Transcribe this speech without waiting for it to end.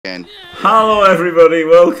Again. Hello everybody,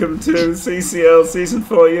 welcome to CCL Season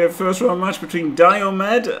 48 first round match between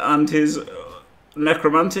Diomed and his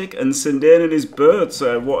Necromantic and Sindain and his birds.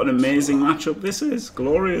 What an amazing matchup this is,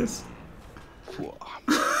 glorious.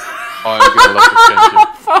 I'm gonna love this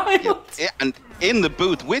game, Jim. Yeah, and in the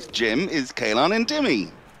booth with Jim is Caolan and Dimmy.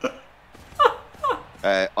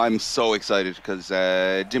 I'm so excited because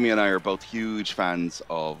Dimmy and I are both huge fans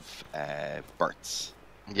of Berts.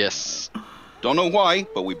 Yes. Don't know why,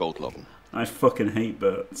 but we both love them. I fucking hate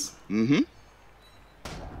birds.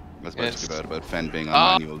 That's basically about Fen being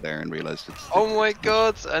on manual there and realised it's... Oh my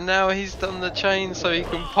god, and now he's done the chain so he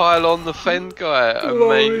can pile on the Fend guy.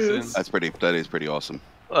 Amazing. That is pretty awesome.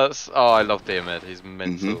 Oh, I love Diomed. He's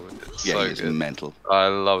mental. It's Yeah, so he's good. mental. I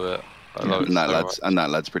love it. I love it And so much. that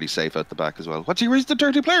lad's pretty safe out the back as well. Where's the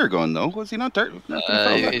dirty player going though? Was he not dirty? He wants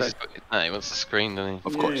the screen, doesn't he?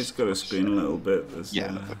 Of course. He's got to screen a little bit.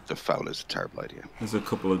 The foul is a terrible idea. There's a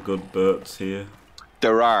couple of good birds here.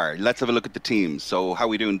 There are. Let's have a look at the teams. So how are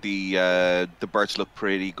we doing? The Berts look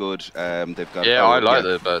pretty good. They've got. Yeah, I like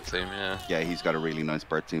the bird team. Yeah. Yeah, he's got a really nice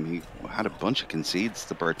bird team. He had a bunch of concedes.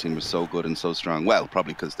 The bird team was so good and so strong. Well,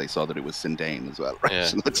 probably because they saw that it was Sindain as well, right? Yeah.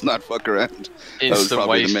 So let's not fuck around. Instant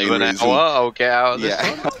waste of an hour. I'll get out of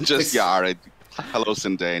this one. All right. Hello,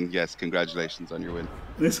 Sindain. Yes, congratulations on your win.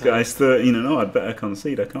 This guy's 13-0. I'd better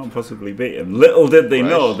concede. I can't possibly beat him. Little did they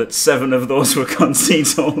know that 7 of those were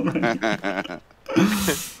concedes already.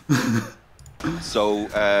 So,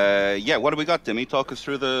 yeah, what do we got, Dimmy? Talk us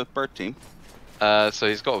through the bird team. So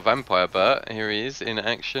he's got a vampire bird. Here he is in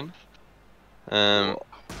action.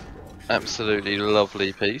 Absolutely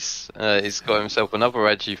lovely piece. He's got himself another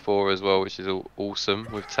Agi4 as well, which is awesome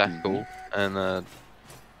with tackle. And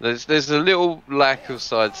there's a little lack of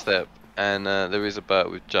sidestep, and there is a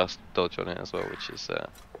bird with just dodge on it as well, which is.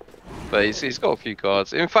 But he's got a few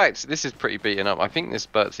guards. In fact, this is pretty beaten up. I think this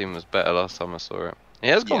bird team was better last time I saw it. He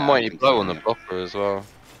has got Mighty Blow on the blocker as well.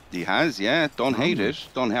 He has, yeah. Don't hate it.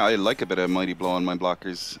 I like a bit of Mighty Blow on my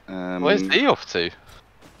blockers. Where's he off to?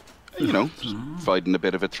 You know, providing a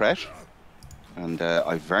bit of a threat. And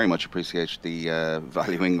I very much appreciate the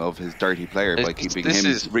valuing of his dirty player by keeping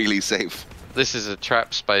him really safe. This is a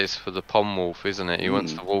trap space for the Pom Wolf, isn't it? He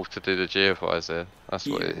wants the wolf to do the GFIs there. That's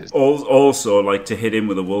what it is. Also, like, to hit him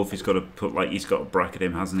with a wolf, he's got to he's got to bracket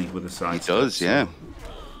him, hasn't he, with a side step? He does, yeah.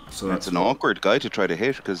 So that's an awkward guy to try to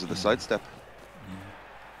hit because of the sidestep.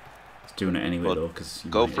 He's doing it anyway, though, because...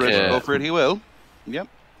 Go for it, he will. Yep.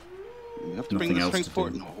 You have to bring the strength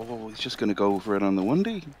forward. No, he's just going to go for it on the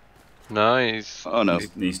 1D. No, he's... Oh, no.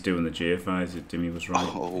 He's doing the GFIs. Dimmy was right.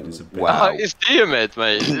 Oh, wow. It's Diomed, mate.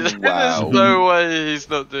 Wow. There's no way he's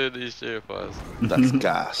not doing these GFIs. That's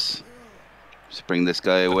gas. Just bring this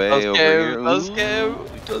guy away over here. He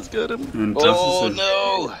does get him. And oh,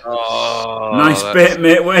 no. Oh, nice bait,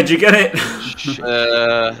 mate. Where'd you get it?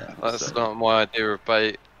 That's not my idea of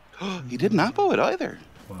bait. He didn't Apo it either.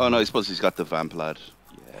 Wow. Oh, no, I suppose he's got the Vamp lad.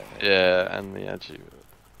 Yeah, and the Agi.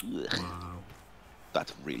 Wow.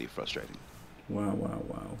 That's really frustrating. Wow.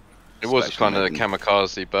 It was kind of a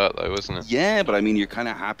kamikaze bird though, wasn't it? Yeah, but I mean, you're kind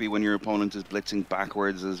of happy when your opponent is blitzing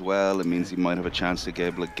backwards as well. It means you might have a chance to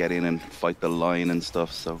get in and fight the line and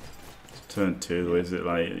stuff, so... Turn 2, is it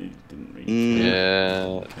like... Didn't reach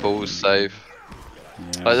yeah, ball's safe.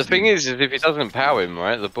 Yeah, but the thing is, if he doesn't power him,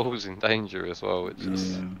 right, the ball's in danger as well, which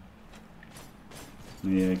is...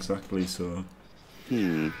 Yeah, exactly, so...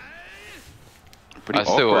 Pretty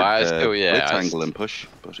awkward angle and push,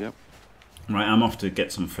 but yeah. Right, I'm off to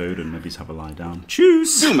get some food and maybe have a lie down.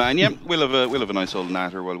 Choose! No, man, yeah. We'll have a nice old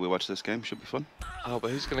natter while we watch this game. Should be fun. Oh,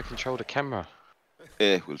 but who's going to control the camera?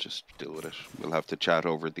 We'll just deal with it. We'll have to chat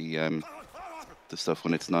over the stuff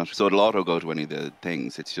when it's not. So it'll auto go to any of the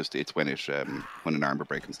things. It's when an armor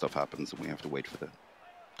break and stuff happens, and we have to wait for the...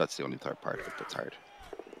 That's the only third part of it that's hard.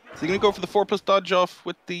 So you're going to go for the 4+ dodge off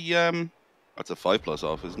with the... That's a 5+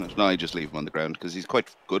 off, isn't it? No, you just leave him on the ground because he's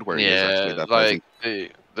quite good where he is actually. That like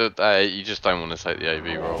you just don't want to take the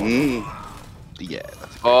AV roll. Yeah.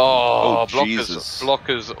 That's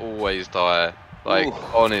blockers always die. Like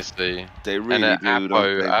honestly, they really and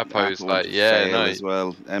do. Apo's like as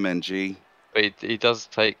well. MNG. But he does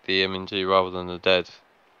take the MNG rather than the dead.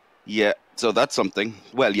 Yeah. So that's something.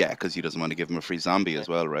 Well, yeah, because he doesn't want to give him a free zombie as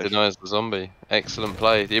well, right? Denies the zombie. Excellent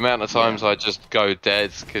play. The amount of times I just go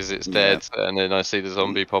dead because it's dead, and then I see the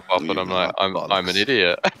zombie pop up, and I'm like, I'm an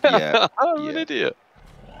idiot. Yeah, I'm an idiot.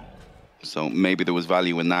 So maybe there was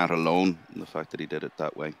value in that alone, the fact that he did it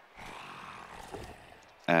that way.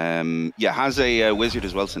 Yeah, has a wizard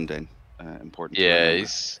as well, Sindain. Important. Yeah, you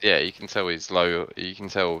can tell he's low. You can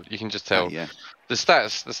just tell. The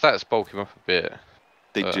stats bulk him up a bit.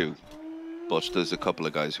 They do. but there's a couple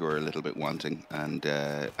of guys who are a little bit wanting, and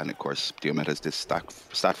of course Diomed has this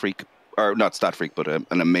stat freak, or not stat freak, but an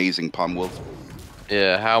amazing palm wolf.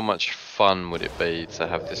 Yeah, how much fun would it be to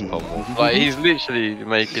have this palm wolf? Like, he's literally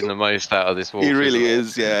making the most out of this wolf. He really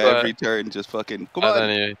is, yeah. But every turn, just fucking come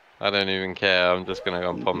on. I don't even care. I'm just gonna go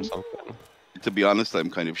and palm something. To be honest, I'm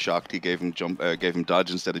kind of shocked he gave him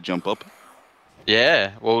dodge instead of jump up.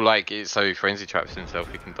 Yeah, well, like, so he frenzy traps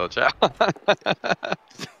himself, he can dodge out.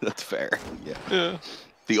 That's fair. Yeah.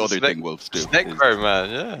 The other thing wolves do.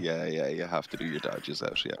 Necroman, yeah. Yeah, you have to do your dodges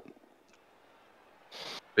out. Yeah.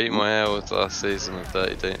 Beat my hours last season of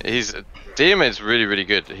 30. Diomed's really, really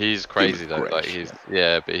good. He's crazy though. Great,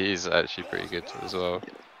 like but he's actually pretty good as well.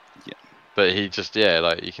 Yeah. But he just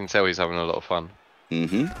like you can tell he's having a lot of fun.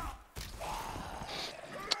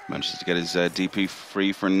 Manages to get his DP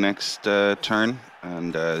free for next turn,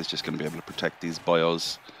 and is just going to be able to protect these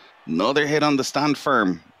bios. Another hit on the stand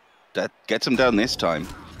firm. That gets him down this time.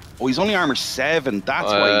 Oh, he's only armor 7. That's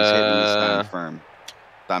why he's hitting the stand firm.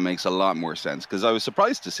 That makes a lot more sense, because I was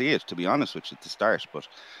surprised to see it, to be honest with you, at the start. But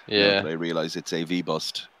now that I realise it's AV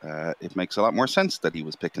bust, it makes a lot more sense that he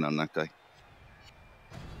was picking on that guy.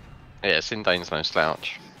 Yeah, Sindain's no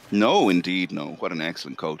slouch. No, indeed, no. What an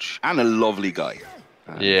excellent coach. And a lovely guy.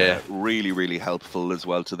 And, really, really helpful as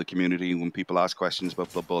well to the community. When people ask questions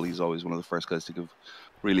about Blood Bowl, he's always one of the first guys to give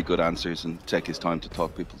really good answers and take his time to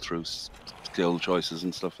talk people through skill choices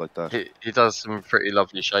and stuff like that. He does some pretty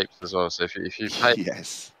lovely shapes as well. So if you pay,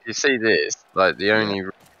 yes, you see this, like the only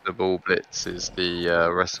the ball blitz is the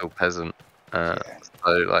wrestle peasant.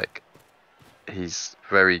 So like he's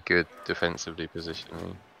very good defensively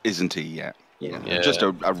positioning. Isn't he? Yeah. Just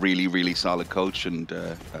a really, really solid coach, and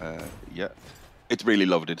it's really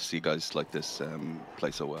lovely to see guys like this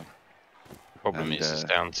play so well. Problem is it's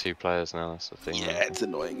down 2 players now, that's the thing. Yeah, it's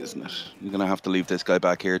annoying, isn't it? You're going to have to leave this guy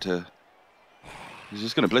back here to... He's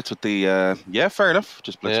just going to blitz with the... yeah, fair enough.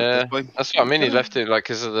 Just blitz with this guy. That's what I mean, he left it, like,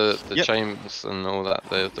 because of the chambers and all that,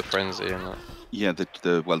 the frenzy and that. Yeah,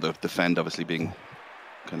 the defend obviously being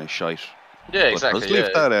kind of shite. Yeah, exactly. Let's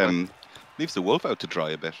leave that, leaves the wolf out to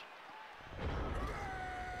dry a bit.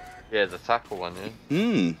 Yeah, the tackle one,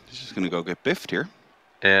 He's just going to go get biffed here.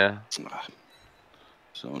 Yeah.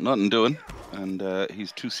 So nothing doing, and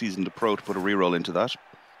he's too seasoned a pro to put a reroll into that.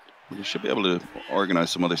 He should be able to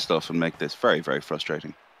organise some other stuff and make this very, very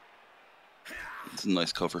frustrating. It's a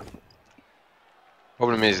nice cover.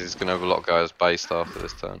 Problem is he's going to have a lot of guys based after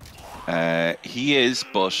this turn. He is,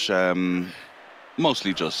 but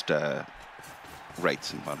mostly just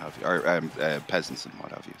rates and what have you, or peasants and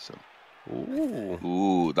what have you. So.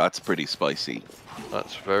 Ooh, that's pretty spicy.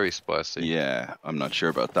 That's very spicy. Yeah, I'm not sure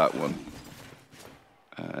about that one.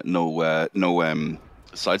 No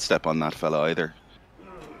sidestep on that fella either.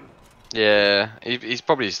 Yeah, he's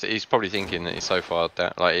probably thinking that he's so far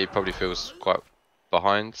down. Like he probably feels quite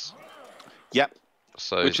behind. Yep.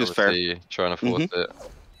 So which he's is fair. Trying to force it.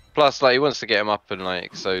 Plus, like he wants to get him up and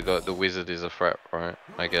like so like, the wizard is a threat, right?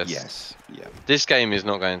 I guess. Yes. Yeah. This game is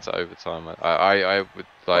not going to overtime. I would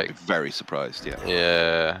like. I'd be very surprised. Yeah.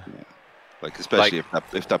 Yeah. Like especially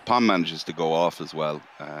if that palm manages to go off as well,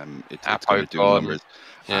 it's going to do numbers.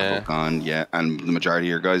 Yeah. And the majority of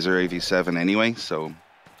your guys are AV7 anyway, so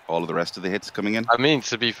all of the rest of the hits coming in. I mean,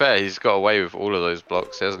 to be fair, he's got away with all of those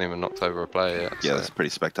blocks. He hasn't even knocked over a player yet. Yeah, that's pretty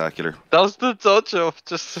spectacular. Does the dodge off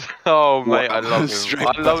just? Oh mate, I love him.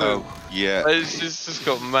 I love him. Yeah. He's just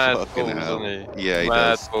got mad balls, hasn't he? Yeah, he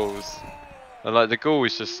mad does. balls. And like the ghoul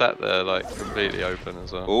is just sat there like completely open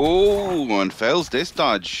as well. Oh, and fails this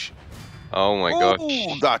dodge. Oh my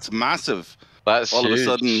gosh. That's massive. That's all huge. of a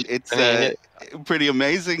sudden it's pretty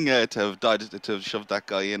amazing to have shoved that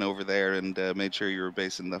guy in over there and made sure you were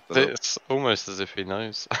basing that. It's almost as if he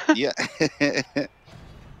knows. Yeah.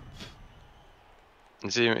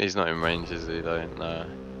 He's not in range, is he though?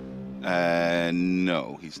 No.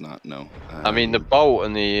 No, he's not. No. I mean the bolt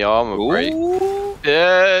and the armor break.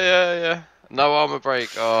 Yeah. No armor break.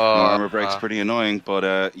 Oh, no armor break's pretty annoying,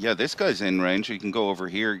 but yeah, this guy's in range. You can go over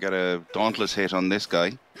here, get a dauntless hit on this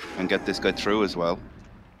guy, and get this guy through as well.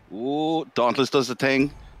 Ooh, dauntless does the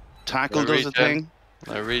thing. Tackle does the thing.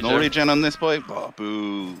 No regen. No regen on this boy. Oh,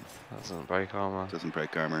 boo. Doesn't break armor. Doesn't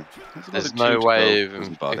break armor. There's no way of him.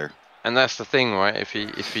 Doesn't bother. And that's the thing, right? If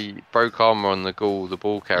he broke armor on the ghoul, the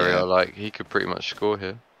ball carrier, like he could pretty much score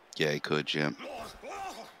here. Yeah, he could. Yeah.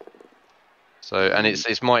 So and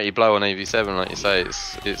it's mighty blow on AV7, like you say.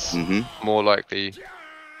 It's more likely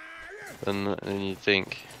than you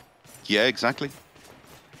think. Yeah, exactly.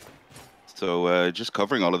 So just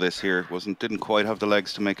covering all of this here didn't quite have the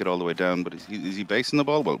legs to make it all the way down. But is he basing the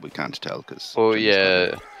ball? Well, we can't tell because. Well,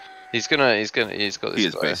 yeah, he's got this. He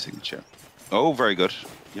is basing it, yeah. Oh, very good.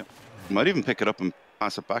 Yep. Might even pick it up and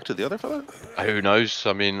pass it back to the other fella. Who knows?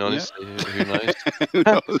 I mean, honestly, who knows? Who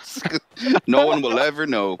knows? No one will ever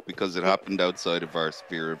know because it happened outside of our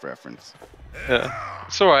sphere of reference. Yeah,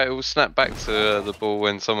 it's all right. It will snap back to the ball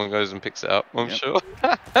when someone goes and picks it up. I'm sure.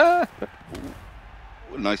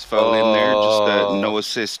 Nice foul in there. Just no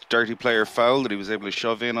assist, dirty player foul that he was able to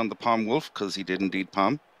shove in on the Palm Wolf because he did indeed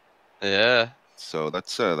palm. Yeah. So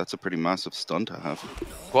that's a pretty massive stun to have.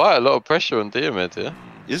 Quite a lot of pressure on Diomed, yeah.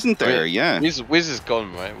 Isn't there? Yeah. Wiz is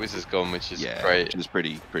gone, right? Wiz is gone, which is great. Which is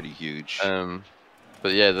pretty huge.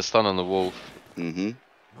 But yeah, the stun on the wolf. Mm-hmm.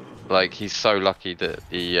 Like he's so lucky that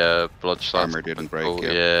the blood armor didn't break.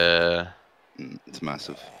 Yeah. It's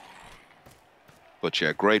massive. But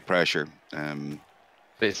yeah, great pressure. But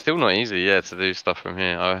it's still not easy, yeah, to do stuff from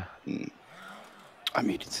here. I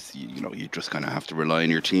mean, it's, you know, you just kind of have to rely on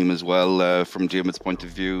your team as well. From Diomed's point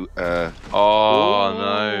of view. Oh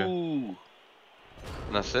no.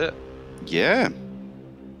 And that's it. Yeah.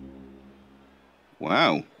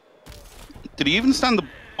 Wow. Did he even stand the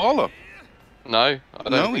ball up? No, I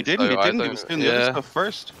don't. No, he didn't. So. He didn't. He was doing the other stuff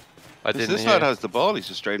first. This lad has the ball. He's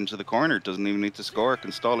just straight into the corner. Doesn't even need to score.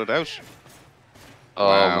 Can stall it out. Oh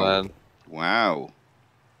wow. man. Wow.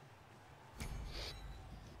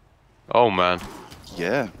 Oh man.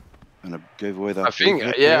 Yeah. And I gave away that. I think.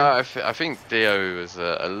 Yeah. I think Dio was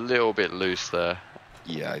a little bit loose there.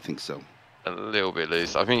 Yeah, I think so. A little bit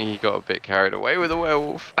loose. I think he got a bit carried away with the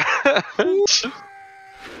werewolf. I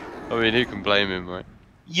mean, who can blame him, right?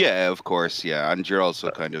 Yeah, of course, yeah. And you're also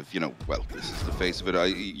kind of, you know, well, this is the face of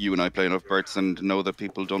it. You and I play enough Berts and know that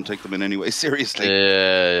people don't take them in any way seriously.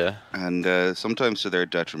 Yeah. And sometimes to their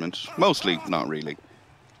detriment. Mostly, not really.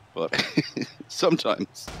 But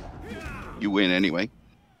sometimes you win anyway.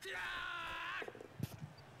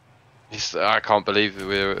 I can't believe we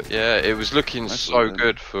were. Yeah, it was looking so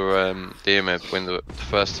good for Diomed when the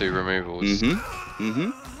first two removals.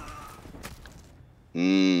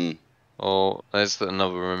 Oh, there's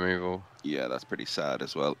another removal. Yeah, that's pretty sad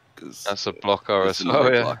as well. Cause that's a blocker as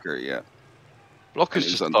well. Yeah. Blocker, yeah. Blockers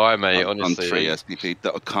just die, mate. Honestly, on 3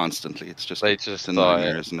 SPP constantly. It's just they just a die.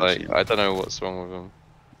 nightmare, isn't like, it? I don't know what's wrong with them.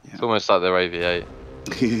 Yeah. It's almost like they're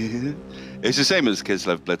AV8. It's the same as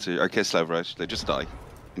Kislev Blitzer or Kislev, right? They just die.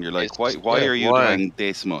 And you're like, why are you dying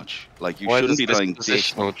this much? Like, you shouldn't be dying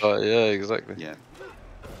this much. Yeah, exactly. Yeah.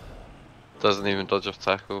 Doesn't even dodge off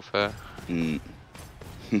tackle, fair.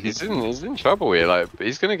 He's in trouble here. Like,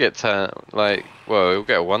 he's gonna get well, he'll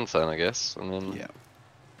get a 1 turn, I guess, and then yeah.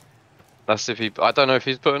 That's if he. I don't know if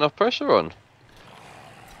he's put enough pressure on.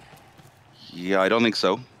 Yeah, I don't think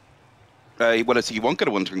so. Well, he won't get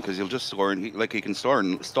a 1 turn because he'll just score and he can store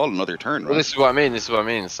and stall another turn, right? Well, this is what I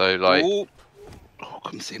mean. So like. Oh,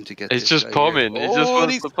 comes in to get. He's just pomming. He just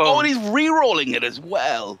wants to pom. And he's re-rolling it as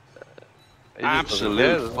well.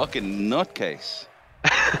 Absolute fucking nutcase.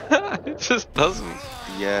 It just doesn't.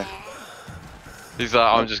 Yeah. He's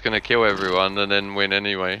like, I'm just gonna kill everyone and then win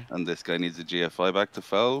anyway. And this guy needs a GFI back to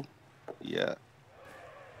foul. Yeah.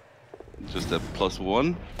 Just a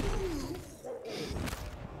 +1.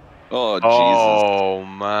 Oh Jesus. Oh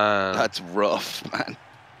man. That's rough,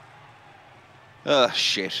 man.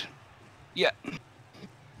 Shit. Yeah.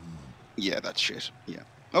 Yeah, that's shit. Yeah.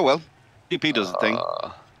 Oh well. DP does the thing.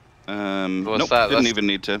 Nope, didn't even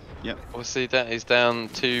need to. Yeah. What's he down? He's down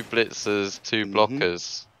 2 blitzers, 2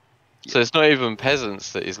 blockers. Yeah. So it's not even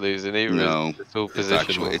peasants that he's losing either. No. It's all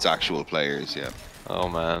positional. It's actual players, yeah. Oh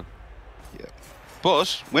man. Yeah.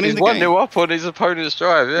 But winning he's the game. He's 1-0 up on his opponent's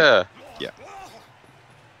drive, yeah. Yeah.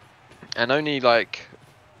 And only like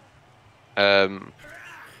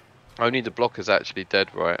only the blocker's actually dead,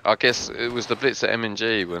 right? I guess it was the blitz at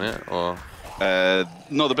M&G, wasn't it? Or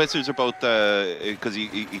no, the blitzers are both because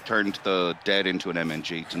he turned the dead into an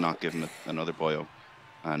MNG to not give him another boyo,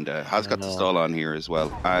 and has got the stall on here as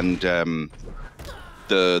well. And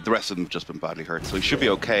the rest of them have just been badly hurt, so he should be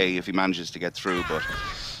okay if he manages to get through. But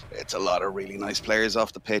it's a lot of really nice players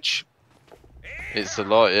off the pitch. It's a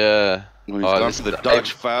lot, yeah. Well, he's gone for the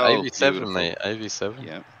dodge foul. AV7, mate. AV7.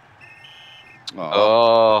 Yeah.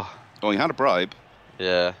 Oh, he had a bribe.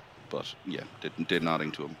 Yeah. But yeah, did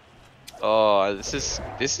nothing to him. Oh, this is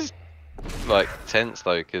like tense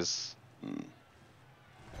though, because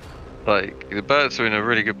like the Birds are in a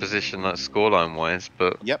really good position, like scoreline wise,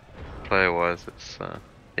 but player wise, it's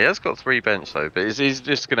he has got 3 bench though, but he's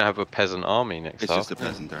just gonna have a peasant army next. It's just a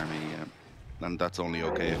peasant army, yeah, and that's only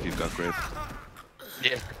okay if you've got grip.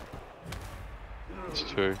 Yeah, it's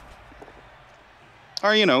true.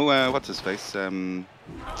 Or you know, what's his face?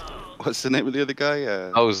 What's the name of the other guy?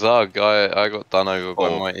 Oh, Zug. I got done over by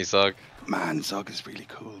Oh. Mighty Zug. Man, Zog is really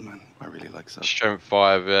cool, man. I really like Zog. Strength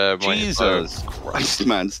 5, yeah. Mighty Zug. Jesus Christ,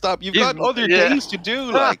 man. Stop. You've He's- got other yeah. things to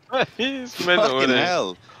do, like. He's mental, Fucking isn't he?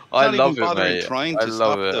 hell. I Can't love even it, bother mate. trying I to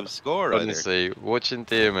love stop it. the score either. Honestly, watching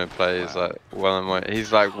Diomed play is Wow. like one of my.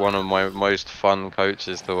 He's like one of my most fun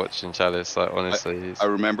coaches to watch in Chalice. Like honestly, I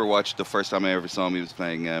remember watching the first time I ever saw him. He was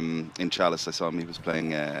playing in Chalice. I saw him. He was playing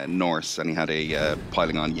Norse, and he had a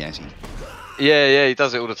piling on Yeti. yeah, he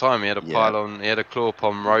does it all the time. He had a Yeah. pylon. He had a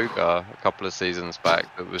Clawpon Roga a couple of seasons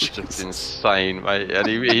back that was just insane, mate. And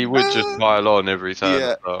he would just pile on every turn.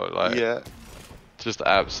 Yeah. So, like, Yeah. just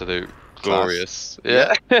absolute Class. glorious.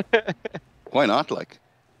 Yeah. Yeah. Why not? Like,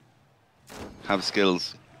 have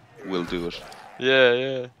skills. Will do it.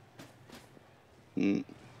 yeah. Mm.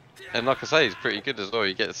 And like I say, he's pretty good as well.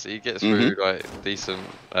 He gets through like decent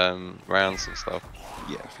rounds and stuff.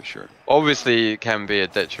 Yeah, for sure. Obviously, it can be a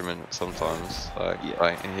detriment sometimes,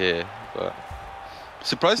 like here. But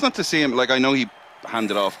Surprised not to see him. Like, I know he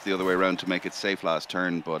handed off the other way around to make it safe last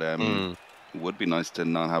turn, but it would be nice to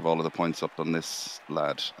not have all of the points up on this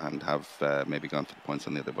lad and have maybe gone for the points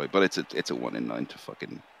on the other boy. But it's a 1 in 9 to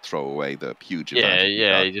fucking throw away the huge advantage.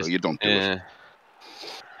 yeah, So you don't do it.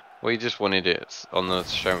 Well, he just wanted it on the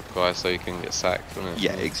strength guy so he can get sacked, wasn't it?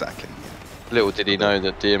 Yeah, exactly. Yeah. Little did he know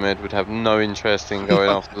that Diomed would have no interest in going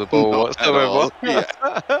after the ball Not at all. whatsoever.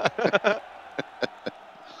 Yeah.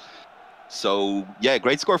 So, yeah,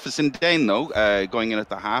 great score for Sindain, though. Going in at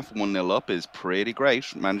the half, 1-0 up is pretty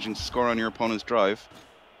great. Managing to score on your opponent's drive.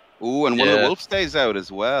 Ooh, and one of the Wolves stays out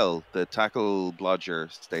as well. The tackle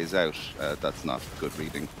blodger stays out. That's not good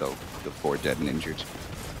reading, though. The 4 dead and injured.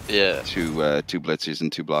 Yeah. Two blitzers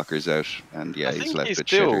and 2 blockers out. And, yeah, he's left with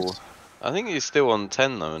still, shitters. I think he's still on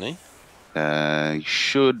 10, though, isn't he? He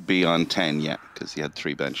should be on 10, yeah, because he had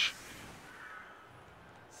 3 bench.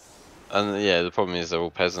 And yeah, the problem is they're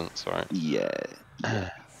all peasants, right? Yeah.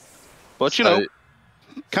 But, you know,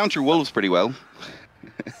 counter Wolves pretty well.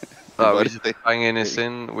 We're just banging this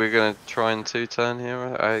in. We're going to try and 2-turn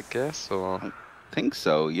here, I guess, or? I think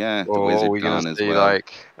so, yeah. The Or wizard are we gone going as to see well.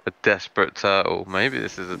 like a desperate turtle? Maybe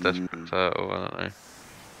this is a desperate turtle, I don't know.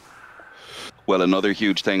 Well, another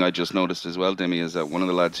huge thing I just noticed as well, Dimmy, is that one of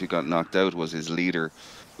the lads who got knocked out was his leader,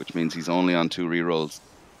 which means he's only on 2 rerolls.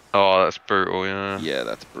 Oh, that's brutal, yeah. Yeah,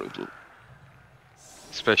 that's brutal.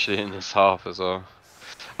 Especially in this half as well.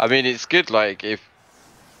 I mean, it's good, like, if...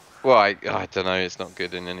 Well, I don't know, it's not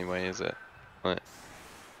good in any way, is it? Like,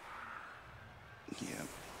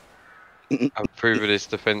 Yeah. approve of this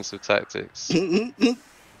defensive tactics.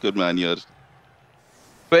 Good man, Yud.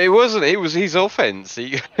 But it wasn't, it was his offense.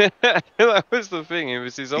 That was the thing, it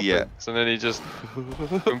was his offense. Yeah. And then he just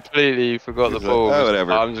completely forgot the He's like, ball. "Oh,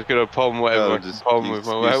 whatever. I'm just going to palm whatever I can palm with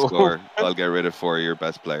my werewolf." score. I'll get rid of 4 of your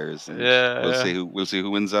best players. And we'll see who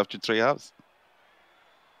wins after 3 halves.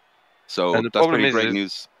 So And the that's problem pretty is great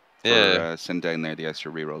news for Sindain there. The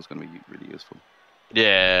extra reroll is going to be really useful.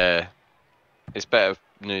 Yeah. It's better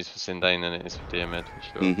news for Sindain than it is for Diomed,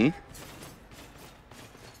 for sure.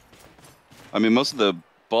 I mean, most of the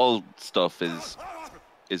ball stuff is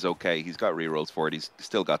okay. He's got rerolls for it. He's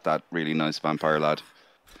still got that really nice vampire lad.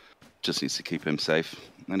 Just needs to keep him safe.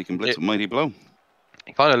 And he can blitz a mighty blow.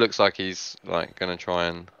 It kind of looks like he's like going to try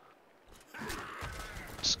and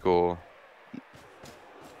score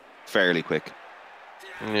fairly quick.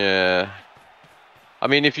 Yeah. I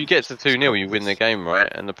mean, if you get to 2-0, you win the game, right?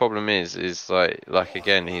 And the problem is like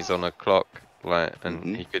again, he's on a clock, like,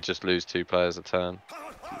 and he could just lose 2 players a turn.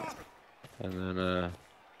 And then,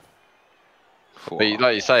 but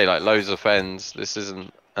like you say, like loads of fends. This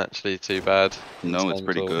isn't actually too bad. No, it's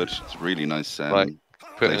pretty good. It's really nice. Like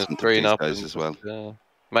putting a screen up as well. Yeah.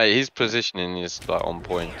 Mate, his positioning is like on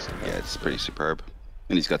point. So. Yeah, it's pretty superb.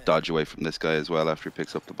 And he's got dodge away from this guy as well after he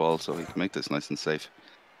picks up the ball, so he can make this nice and safe.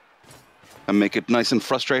 And make it nice and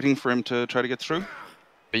frustrating for him to try to get through.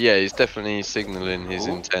 But yeah, he's definitely signalling his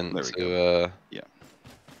intent to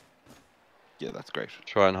yeah, that's great.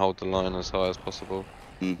 Try and hold the line as high as possible.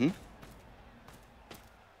 And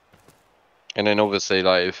then obviously,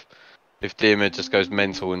 like if Diomed just goes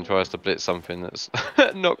mental and tries to blitz something that's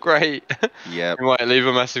not great, yeah, you might leave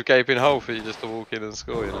a massive gaping hole for you just to walk in and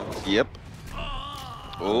score. You know. Yep.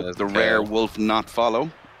 Oh, the rare wolf not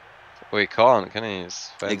follow. Well, he can't, can he?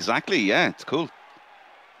 Exactly. Yeah, it's cool.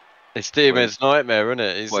 It's Diomed's nightmare, isn't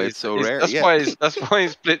it? It's so rare. That's why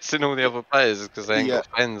he's blitzing all the other players, because they ain't got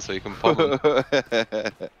fends, so he can palm them.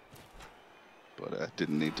 But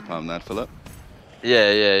didn't need to palm that fella.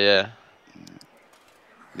 Yeah.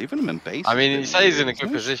 Leaving him in base. I mean, he stays in a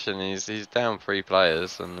good position. He's down 3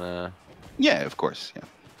 players, and yeah, of course, yeah.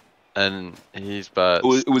 and his birds.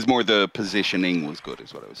 It was more the positioning was good,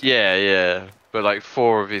 is what I was saying. Yeah, yeah. But like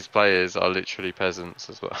 4 of his players are literally peasants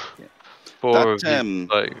as well. Yeah. 4 of his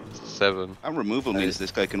like 7. And removal means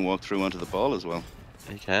this guy can walk through onto the ball as well.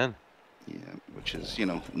 He can. Yeah, which is, you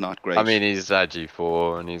know, not great. I mean, he's Agi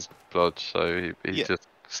 4 and he's blood, so he just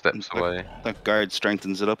steps away. That guard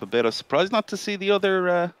strengthens it up a bit. I was surprised not to see the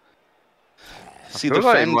other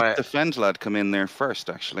the Fend lad come in there first,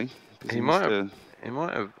 actually. He might have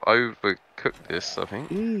overcooked this, I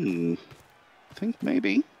think. I think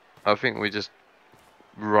maybe. I think we just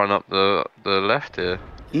run up the left here.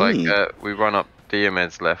 Like we run up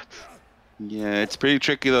Diomed's left. Yeah, it's pretty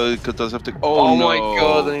tricky though because does have to. Oh no. My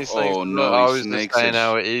god! And he snakes. Oh no! I was just saying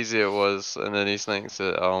how easy it was, and then he snakes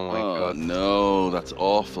it. Oh my god! No, that's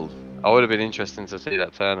awful. I would have been interesting to see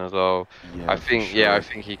that turn as well. Yeah, I think I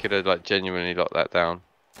think he could have like genuinely locked that down.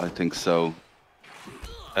 I think so.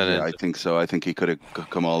 And I think so. I think he could have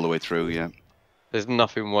come all the way through. Yeah. There's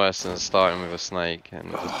nothing worse than starting with a snake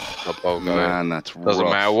and just a bolt going. Man, that's doesn't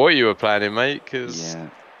rough. matter what you were planning, mate. Cause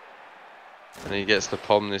and he gets to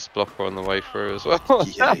palm this blocker on the way through as well.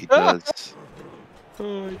 Yeah, he does.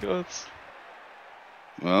 Oh my god.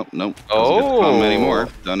 Well, nope. Doesn't get to palm anymore.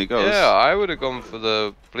 Down he goes. Yeah, I would have gone for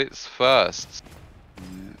the blitz first.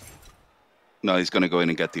 Yeah. No, he's going to go in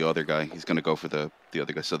and get the other guy. He's going to go for the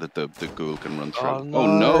other guy so that the ghoul can run through. Oh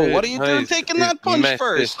no! What are you doing? Taking that punch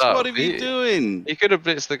first? What are you doing? He could have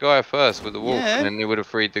blitzed the guy first with the wolf, and then he would have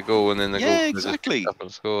freed the ghoul, and then the ghoul would have just up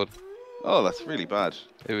and scored. Oh, that's really bad.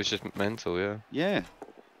 It was just mental, yeah. Yeah.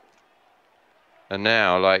 And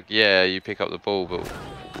now, like, yeah, you pick up the ball, but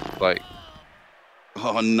like.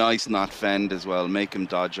 Oh, nice not fend as well. Make him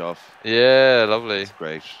dodge off. Yeah, lovely. That's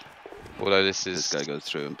great. Although this guy goes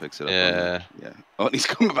through and picks it up. Yeah. Yeah. Oh, and he's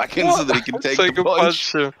coming back in so that he can take the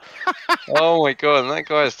punch. Oh my god, and that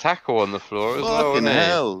guy has tackle on the floor as well. Fucking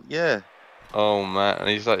hell, yeah. Oh man, and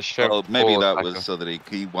he's like strength. Well, maybe that was so that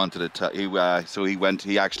he wanted to. So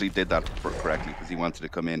he actually did that correctly because he wanted to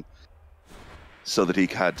come in so that he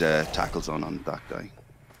had tackles on that guy.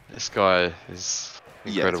 This guy is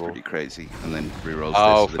incredible. Yeah, it's pretty crazy. And then rerolls this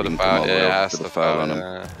so for that the he can foul. come all the way Yeah, up to the foul on him.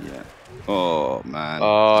 Yeah. Oh man.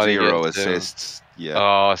 Oh, 0 assists. Yeah.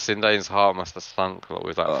 Oh, Sindain's heart must have sunk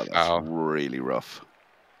with that foul. That's really rough.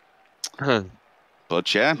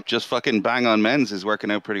 But yeah, just fucking bang on men's is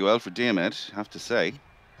working out pretty well for Diomed, I have to say.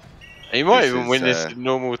 He might even win this in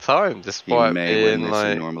normal time, despite being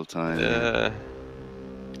like in normal time. Yeah.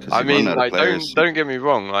 I mean, like, don't get me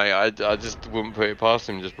wrong. Like, I just wouldn't put it past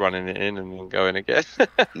him just running it in and then going again.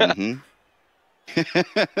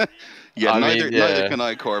 Yeah, neither can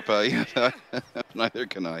I, Corpa. Neither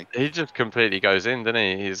can I. He just completely goes in, doesn't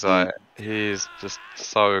he? He's like, he's just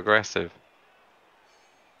so aggressive.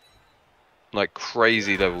 Like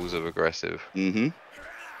crazy levels of aggressive. So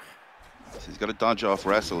he's got a dodge off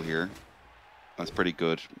wrestle here. That's pretty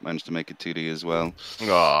good. Managed to make it 2D as well.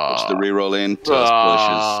 Watch the reroll in. Just pushes.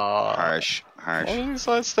 Harsh. Why did he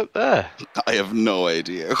sidestep there? I have no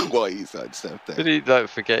idea why he sidestepped there. Did he like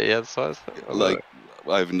forget he had sidestep? Like,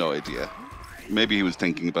 I have no idea. Maybe he was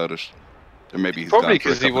thinking about it. Or maybe he's probably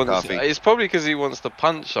because he wants. It's probably because he wants to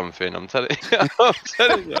punch something. I'm telling you. I'm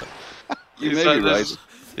telling you. You may be right.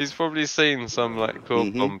 He's probably seen some like cool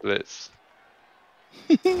blitz.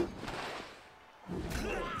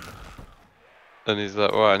 And he's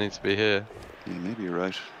like, well, I need to be here. Yeah, maybe you're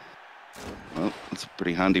right. Well, that's a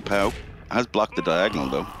pretty handy pow. Has blocked the diagonal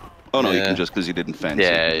though. Oh no, you can just because he didn't fence.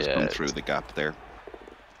 Yeah, so he can just come through the gap there.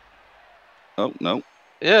 Oh no.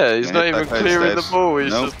 Yeah, he's not even clearing the ball.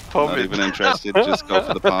 He's just palming. Not even interested. Just go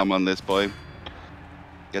for the palm on this boy.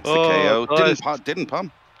 Gets the KO. Nice. Didn't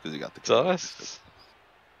palm because he got the KO. Nice.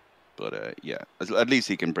 But yeah, at least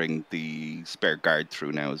he can bring the spare guard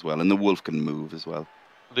through now as well, and the wolf can move as well.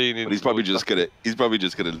 But he's probably just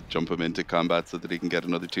gonna jump him into combat so that he can get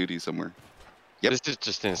another 2D somewhere. Yep. This is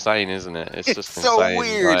just insane, isn't it? It's just so insane.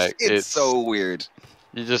 Weird. Like, it's so weird.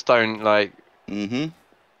 You just don't like. You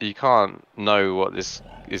can't know what this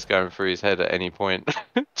is going through his head at any point.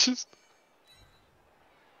 Just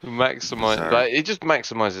maximize. Like it just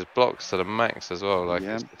maximizes blocks to the max as well. Like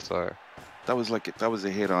so. That was a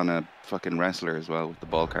hit on a fucking wrestler as well with the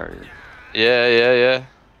ball carrier. Yeah.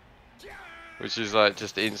 Which is like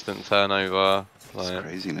just instant turnover. Like, it's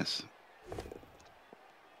craziness.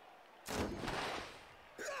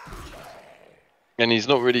 And he's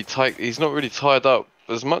not really tight. He's not really tied up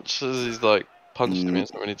as much as he's like punched him.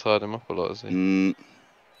 It's not really tied him up a lot, is he?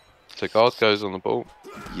 So guard goes on the ball.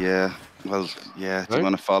 Yeah. Well, yeah. Do you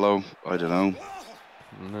want to follow? I don't know.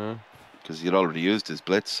 No. Because he'd already used his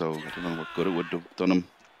blitz, so I don't know what good it would have done him.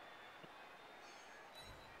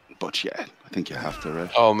 But yeah, I think you have to,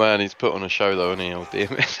 right? Oh man, he's put on a show though, hasn't he? Oh,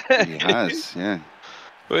 damn it. He has, yeah.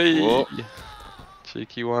 Whee! Whoa.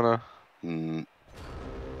 Cheeky wanna. Mm.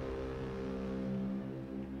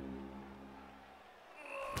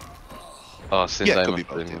 Oh, Sindain could be must have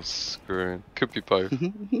both, been yeah. screwing. Could be both.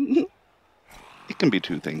 It can be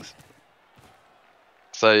two things.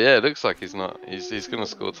 So yeah, it looks like he's not. He's gonna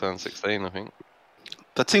score turn 16, I think.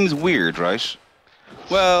 That seems weird, right?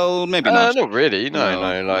 Well, maybe not. Not really. No,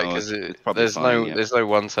 like no, because it's probably there's fine, yeah. no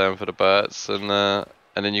one turn for the Berts, and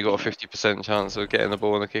then you got a 50% chance of getting the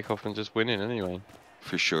ball on the kickoff and just winning anyway.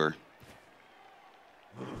 For sure.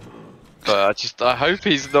 But I hope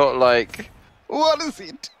he's not like. What is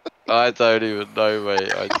it? I don't even know,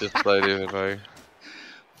 mate. I just don't even know.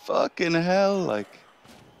 Fucking hell, like.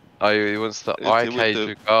 Oh, he wants to With eye the- cage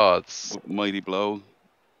with guards. Mighty blow.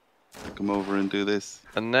 Come over and do this.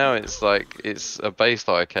 And now it's like, it's a base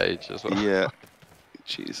eye cage as well. Yeah.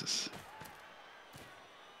 Jesus.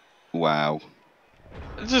 Wow.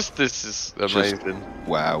 This is amazing.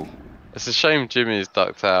 Wow. It's a shame Jimmy's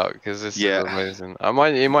ducked out, because this is amazing.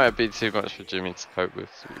 It might be too much for Jimmy to cope with.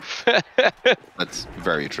 That's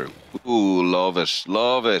very true. Ooh, love it.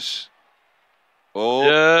 Love it. Oh.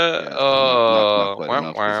 Yeah. Not quite Wah,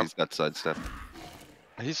 enough, wah. 'cause he's got sidestep.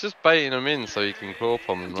 He's just baiting him in so he can claw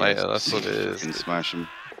upon him later. That's what it is. And smash him.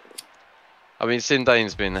 I mean,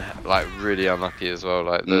 Sindain's been like really unlucky as well.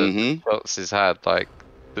 Like the shots he's had, like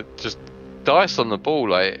just dice on the ball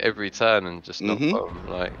like every turn and just not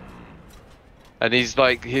like. And he's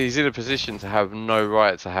in a position to have no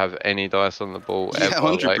right to have any dice on the ball. Yeah, ever.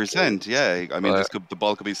 100%. Yeah, I mean, the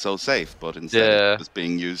ball could be so safe, but instead it's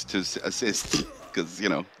being used to assist because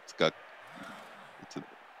it's got.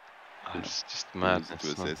 It's just madness.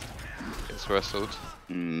 To assist. Gets wrestled.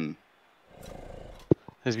 Mm.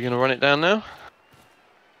 Is he gonna run it down now?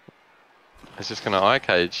 He's just gonna eye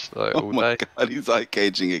cage like all Oh my day. god, he's eye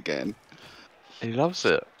caging again. He loves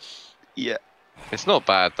it. Yeah. It's not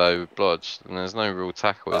bad though with Blodge, and there's no real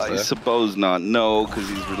tackle, is I there? suppose not. No, because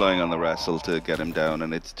he's relying on the wrestle to get him down,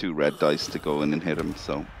 and it's 2 red dice to go in and hit him.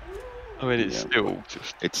 So. I mean, it's still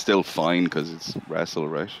just It's still fine because it's wrestle,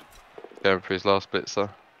 right? going for his last bits though.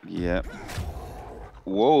 Yeah.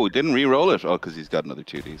 Whoa, didn't re-roll it. Oh, because he's got another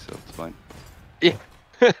 2D, so it's fine. Yeah.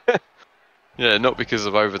 Yeah, not because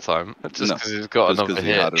of overtime, just because he's got another hit.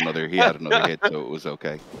 He had another hit, so it was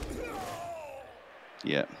okay.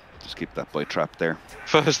 Yeah, just keep that boy trapped there.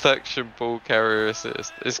 First action ball carrier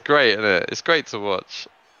assist. It's great, isn't it? It's great to watch.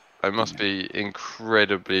 It must be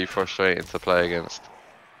incredibly frustrating to play against.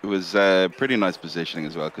 It was pretty nice positioning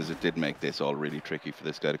as well, because it did make this all really tricky for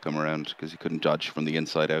this guy to come around, because he couldn't dodge from the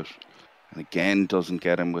inside out. And again, doesn't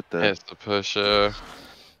get him with the... It's the pusher.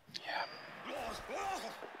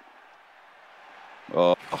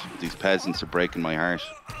 Oh, these peasants are breaking my heart.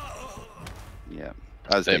 Yeah.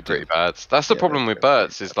 They're pretty bad. That's the problem with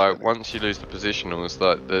Berts, is like once you lose the positionals,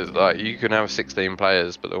 like you can have 16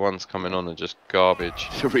 players, but the ones coming on are just garbage.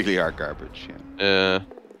 They really are garbage, yeah. Yeah.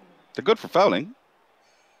 They're good for fouling.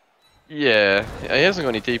 Yeah. He hasn't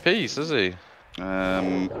got any DPs, does he?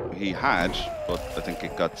 He had, but I think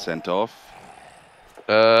it got sent off.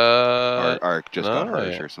 Or just got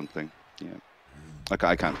hurt or something. Yeah. Okay,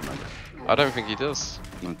 I can't remember. I don't think he does.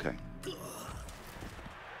 Okay.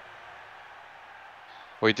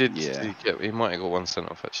 Well, he did. Yeah. He might have got 1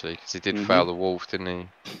 sent off actually, because he did foul the wolf, didn't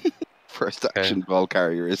he? First action ball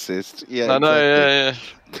carrier assist. Yeah. I know. Yeah.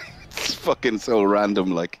 It's fucking so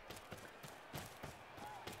random, like.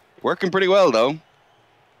 Working pretty well though,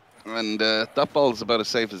 and that ball's about as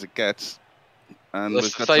safe as it gets. And That's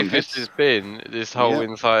we've the got some safest hits. it's been this whole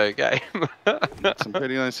entire game. Some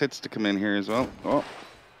pretty nice hits to come in here as well. Oh,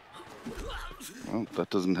 well, that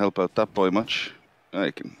doesn't help out that boy much.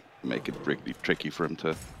 I can make it really tricky for him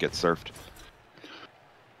to get surfed.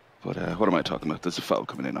 But what am I talking about? There's a foul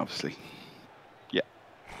coming in, obviously. Yeah.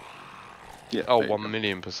 Yeah. Oh,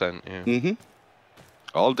 1,000,000%. Yeah. Mhm.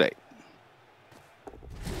 All day.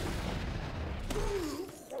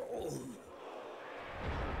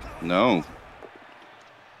 No.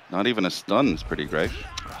 Not even a stun is pretty great.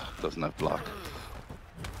 Doesn't have block.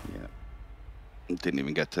 Yeah. Didn't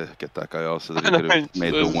even get to get that guy off so that he could have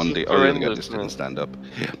made the 1D. Oh, yeah, the guy just didn't stand up.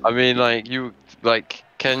 Yeah. I mean,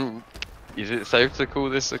 is it safe to call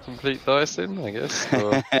this a complete dicing, I guess?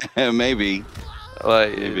 Or, Maybe.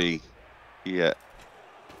 Maybe. Yeah.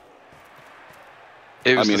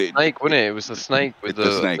 It was the snake, wasn't it? It was the snake with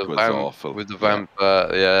the snake was awful. With the vamp,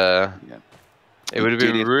 yeah. Yeah. It would have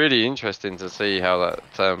been really interesting to see how that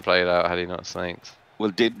turn played out had he not snaked. Well,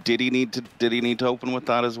 did he need to open with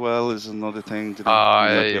that as well? Is another thing. Did he not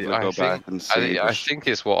be able to go back and see? I think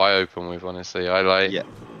it's what I open with, honestly. I like. Yeah.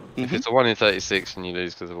 If it's a 1 in 36 and you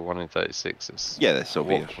lose because of a 1 in 36, it's Yeah, so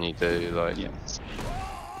be what it. can you do? Like, Yeah.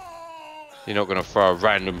 you're not going to throw a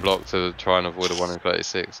random block to try and avoid a 1 in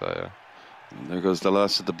 36. So, And there goes the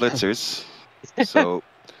last of the blitzers. So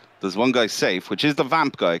there's one guy safe, which is the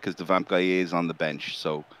vamp guy, because the vamp guy is on the bench.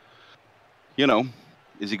 So, you know,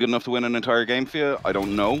 is he good enough to win an entire game for you? I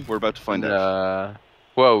don't know. We're about to find out.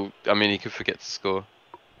 Well, I mean, he could forget to score.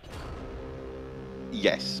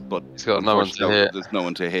 Yes, but He's got no one to unfortunately, hit. there's no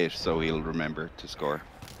one to hit, so he'll remember to score.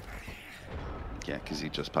 Yeah, because he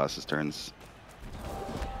just passes turns.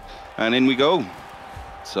 And in we go.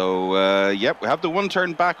 So, yep, we have the one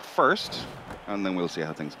turn back first, and then we'll see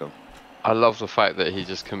how things go. I love the fact that he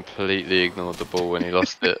just completely ignored the ball when he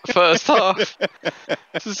lost it. First half,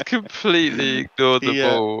 just completely ignored the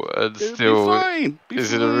ball and still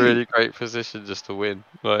is in a really great position just to win.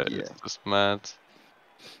 Like, it's just mad.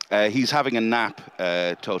 He's having a nap,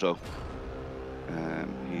 Toto.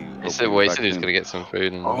 He said he was going to get some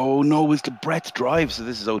food. And... Oh no, it's the Brett's drive, so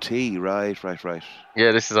this is OT. Right.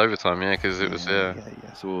 Yeah, this is overtime, yeah, because it was, Yeah,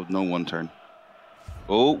 so no one turn.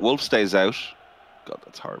 Oh, Wolf stays out. God,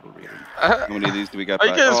 that's horrible reading. How many of these do we get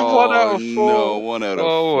back? I guess 1 out of 4. No, 1 out of 4.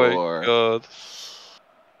 Oh my god.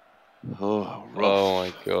 Oh, rough. Oh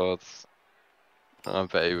my god. I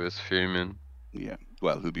bet he was fuming. Yeah,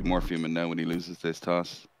 well, he'll be more fuming now when he loses this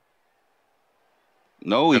toss.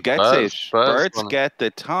 No, he gets it. Birds get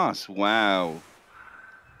the toss. Wow.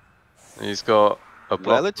 He's got a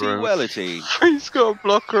blocker. Wellity. He's got a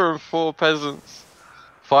blocker and 4 peasants.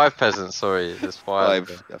 5 peasants, sorry. There's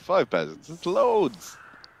 5. 5 peasants. It's loads.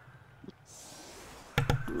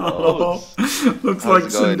 Looks like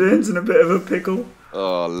Sindain's in a bit of a pickle.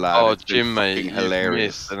 Oh, lad. Oh, Jim, mate.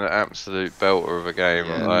 Hilarious. An absolute belter of a game.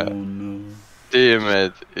 Yeah. Like, Oh, no.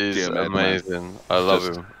 Diomed is amazing. I love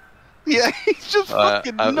him. Yeah, he's just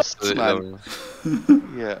fucking nuts, man.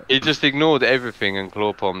 Yeah. He just ignored everything and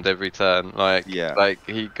claw palmed every turn. Like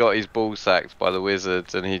he got his ball sacked by the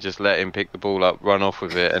Wizards and he just let him pick the ball up, run off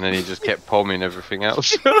with it, and then he just kept palming everything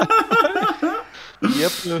else.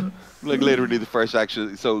 Yep. Like literally the first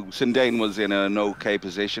action. So Sindain was in an okay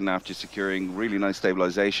position after securing really nice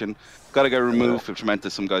stabilization. Got to get removed, which meant that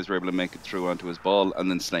some guys were able to make it through onto his ball, and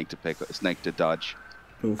then Snake to dodge.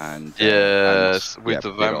 Oof. And with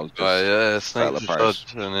the vamp guy, Snake to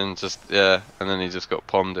dodge, and then and then he just got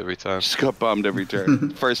bombed every time. Just got bombed every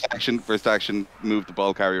turn. First action, moved the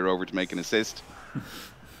ball carrier over to make an assist,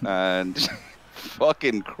 and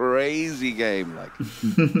fucking crazy game. Like,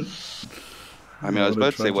 I mean, I was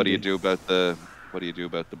about to say, what do you do about the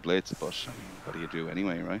blitz? But I mean, what do you do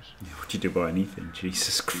anyway, right? Yeah, what do you do about anything?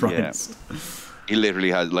 Jesus Christ. Yeah. He literally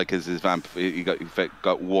has, like, his vamp, he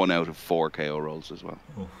got 1 out of 4 KO rolls as well.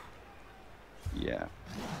 Oh. Yeah.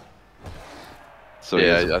 So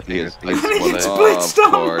I think he's blitzed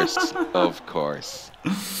of course.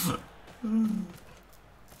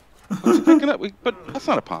 What's he picking up? But that's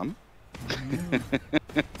not a palm.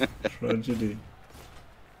 Tragedy.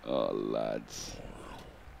 Oh, lads.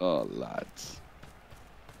 Oh, lads.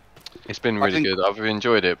 It's been really good. I've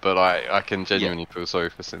enjoyed it, but I can genuinely feel sorry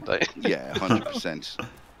for Sindain. Yeah, 100%.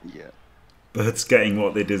 Yeah. Birds getting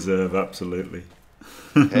what they deserve, absolutely.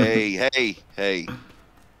 Hey.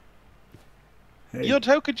 Yud,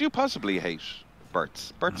 how could you possibly hate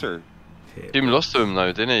Birds? Birds are... Jim lost to him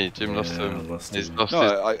though, didn't he? Jim lost to him.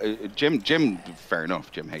 Jim, fair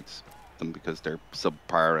enough, Jim hates them because they're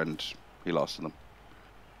subpar and he lost to them.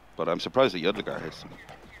 But I'm surprised that Yudligar hates them.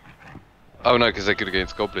 Oh no, because they're good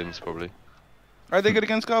against goblins, probably. Are they good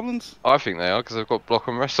against goblins? I think they are, because they've got block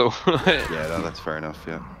and wrestle. Yeah, no, that's fair enough,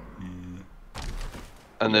 yeah.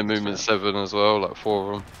 And their movement 7 as well, like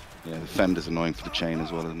 4 of them. Yeah, the Fend is annoying for the chain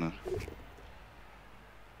as well, isn't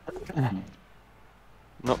it?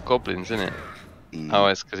 Not goblins, isn't it? Mm. Oh,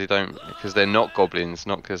 it's because they're not goblins,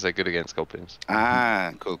 not because they're good against goblins.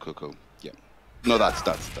 Ah, cool. Yeah. No, that's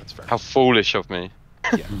fair. How foolish of me.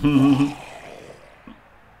 Yeah.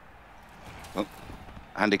 Well,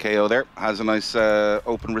 handy KO there. Has a nice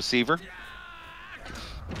open receiver.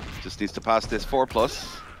 Just needs to pass this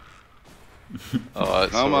 4+. Oh,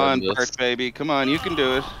 come on, Bert, baby. Come on, you can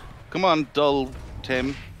do it. Come on, dull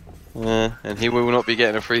Tim. And he will not be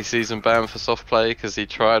getting a 3-season ban for soft play because he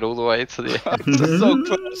tried all the way to the end. So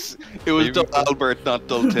close. It was dull Albert, not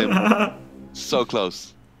dull Tim. So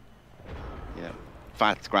close. Yeah.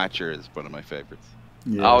 Fat Scratcher is one of my favorites.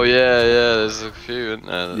 Yeah. Oh yeah, there's a few, isn't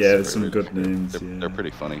there? There's some good names. They're pretty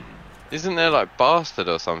funny. Isn't there like Bastard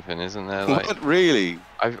or something? Isn't there like? What, really?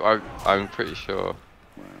 I'm pretty sure.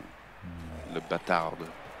 Wow. Le Bâtard.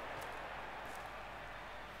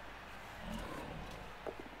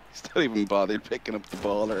 He's not even bothered picking up the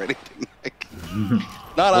ball or anything. Like,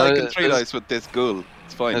 Not No, I can 3 there's- dice with this ghoul.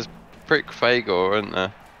 It's fine. There's Prick Fagor, isn't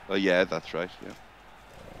there? Oh yeah, that's right. Yeah.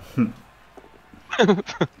 Wow.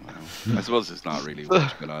 I suppose it's not really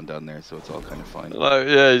what's going on down there, so it's all kind of fine. Like,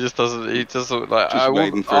 yeah, he just doesn't. He doesn't like. Just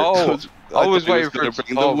waiting for. I was thought he waiting for gonna it to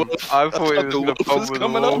bring the bomb. wolf. I thought he was the going to wolf bomb was with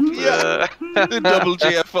coming the up. wolf. Yeah, the double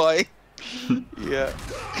GFI. Yeah,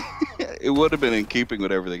 it would have been in keeping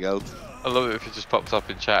with everything else. I love it if it just popped up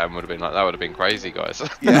in chat and would have been like, that would have been crazy, guys.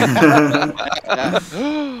 Yeah.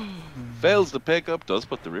 Fails the pickup, does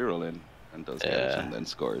put the reroll in, and does get it, and then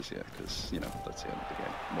scores. Yeah, because that's the end of the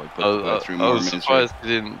game. Why put the guy through I more was misery? surprised he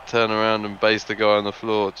didn't turn around and base the guy on the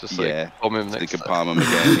floor, just like bomb him so next he could time. palm him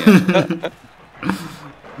again. Yeah.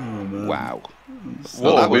 Oh, man. Wow.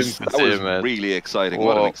 What that a was win for Diomed. really exciting.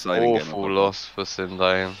 What an exciting game. Awful loss for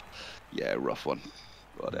Sindain. Yeah, rough one.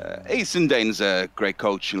 But Sindain's a great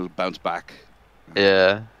coach. He'll bounce back.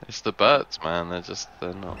 Yeah, it's the birds, man.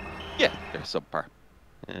 They're not. Yeah, they're subpar.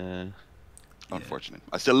 Yeah. Unfortunate.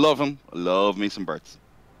 I still love him. I love me some birds.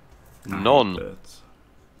 None.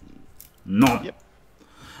 None. Yep.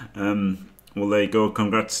 Well, there you go.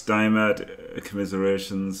 Congrats, Diomed.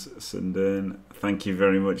 Commiserations, Sindain. Thank you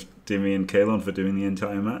very much, Dimmy and Caolan, for doing the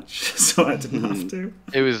entire match, so I didn't have to.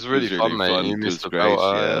 It was really fun, mate. You missed the belt.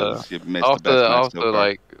 You missed the best match so far.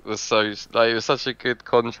 Like, it was such a good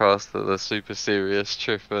contrast to the super serious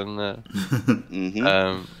Trip and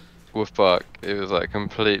Wolfbark. It was like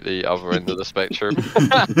completely other end of the spectrum.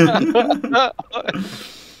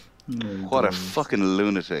 What a fucking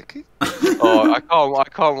lunatic! Oh, I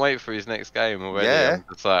can't wait for his next game already. Yeah. I'm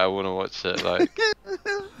just like, I want to watch it. Like,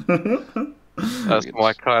 that's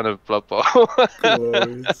my kind of Blood Bowl.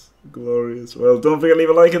 Glorious, glorious. Well, don't forget to leave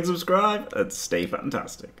a like and subscribe, and stay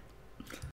fantastic.